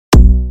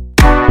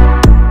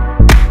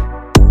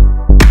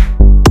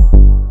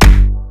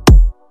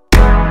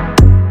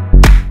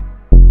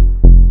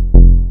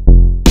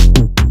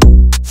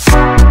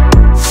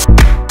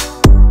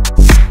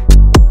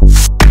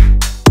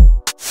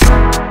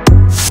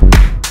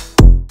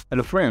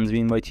Hello friends, we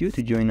invite you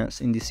to join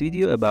us in this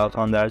video about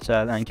Hande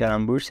and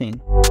Kerem bursin.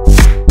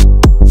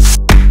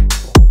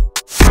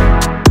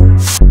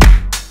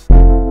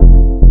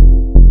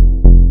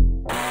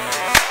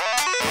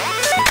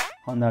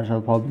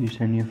 Hande published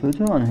her new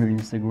photo on her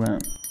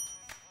Instagram.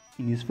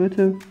 In this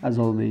photo, as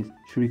always,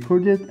 she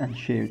recorded and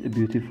shared a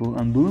beautiful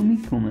and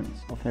blooming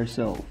comments of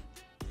herself.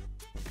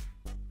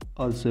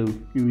 Also,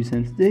 in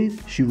recent days,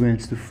 she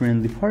went to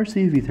friendly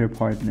party with her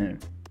partner,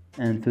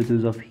 and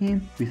photos of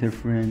him with her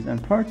friends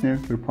and partner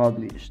were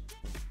published,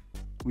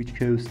 which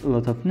caused a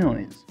lot of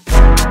noise.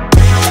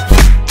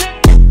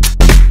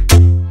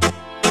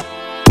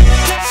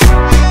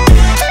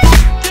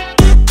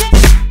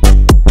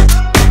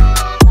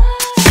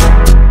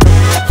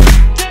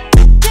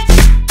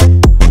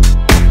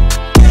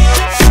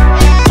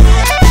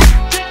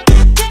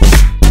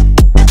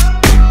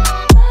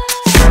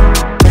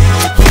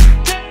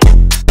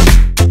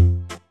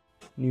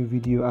 New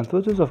video and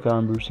photos of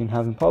Kerem bursin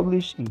have been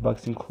published in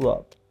boxing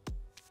club.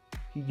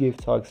 He gave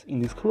talks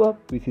in this club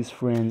with his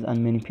friends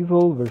and many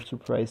people were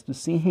surprised to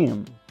see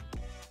him.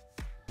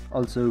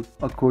 Also,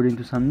 according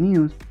to some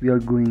news, we are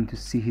going to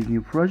see his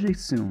new project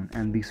soon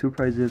and big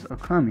surprises are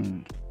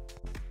coming.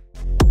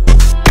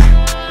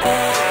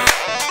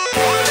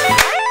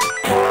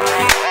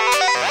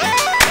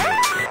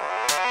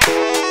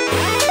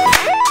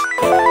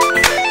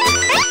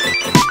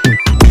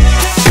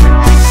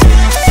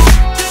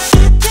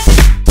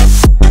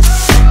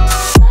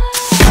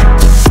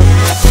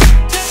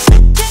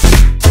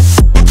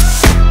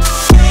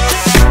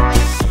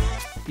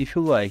 If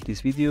you like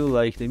this video,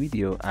 like the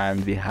video,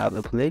 and we have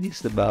a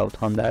playlist about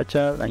Hande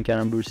and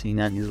Kerem bursin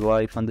and his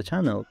life on the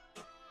channel.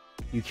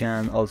 You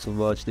can also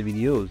watch the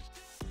videos.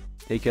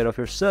 Take care of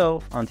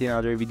yourself until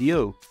another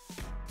video.